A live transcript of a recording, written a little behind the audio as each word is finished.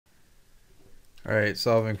All right,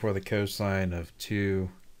 solving for the cosine of 2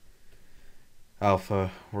 alpha,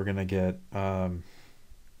 we're going to get,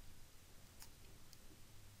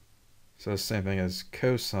 so same thing as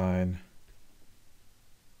cosine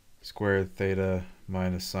squared theta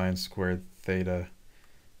minus sine squared theta.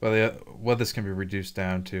 Well, what this can be reduced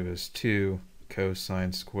down to is 2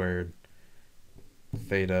 cosine squared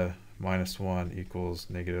theta minus 1 equals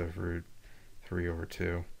negative root 3 over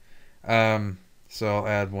 2. So I'll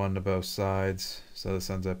add 1 to both sides. So this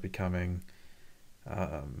ends up becoming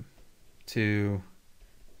 2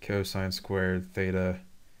 cosine squared theta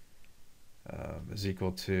is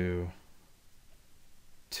equal to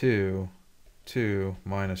 2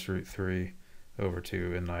 minus root 3 over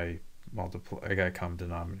 2, and I got a common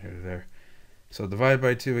denominator there. So divide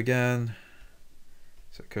by 2 again.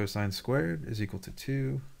 So cosine squared is equal to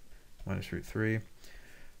 2 minus root 3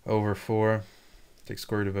 over 4. Take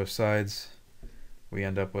square root of both sides. We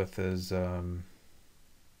end up with is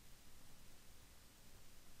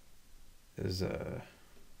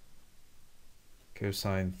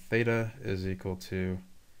cosine theta is equal to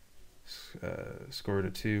square root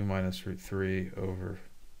of 2 minus root 3 over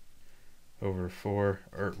 4,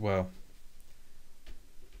 or well,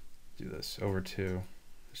 do this over 2.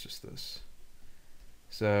 It's just this.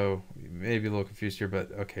 So you may be a little confused here, but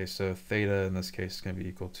okay, so theta in this case is going to be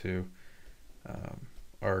equal to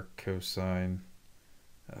arc cosine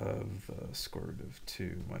of square root of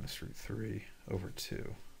 2 minus root 3 over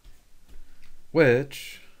 2,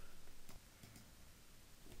 which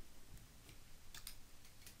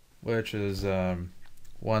is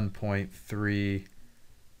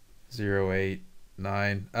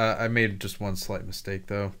 1.3089. I made just one slight mistake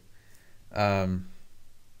though,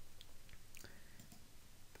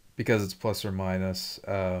 because it's plus or minus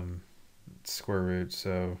square root,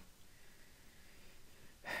 so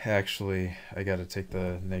actually I got to take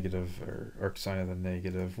the negative, or arc sine of the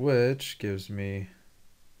negative, which gives me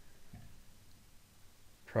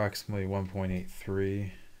approximately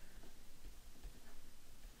 1.83.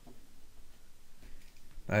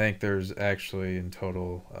 I think there's actually in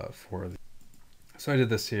total 4 of these. So I did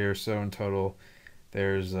this here. So in total,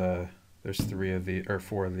 there's 3 of the, or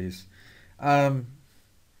 4 of these.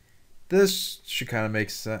 This should kind of make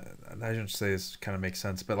sense. I shouldn't say this kind of makes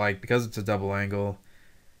sense, but like, because it's a double angle,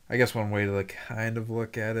 I guess one way to like kind of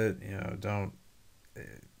look at it, don't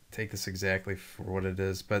take this exactly for what it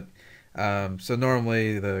is, but so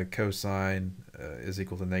normally the cosine is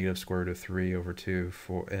equal to negative square root of 3 over 2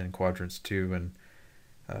 in quadrants 2 and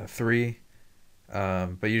 3,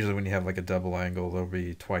 but usually when you have like a double angle, there'll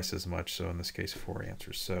be twice as much, so in this case 4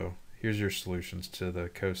 answers. So here's your solutions to the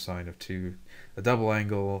cosine of 2, the double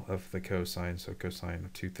angle of the cosine. So cosine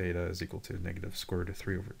of 2 theta is equal to negative square root of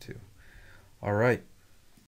 3 over 2. All right.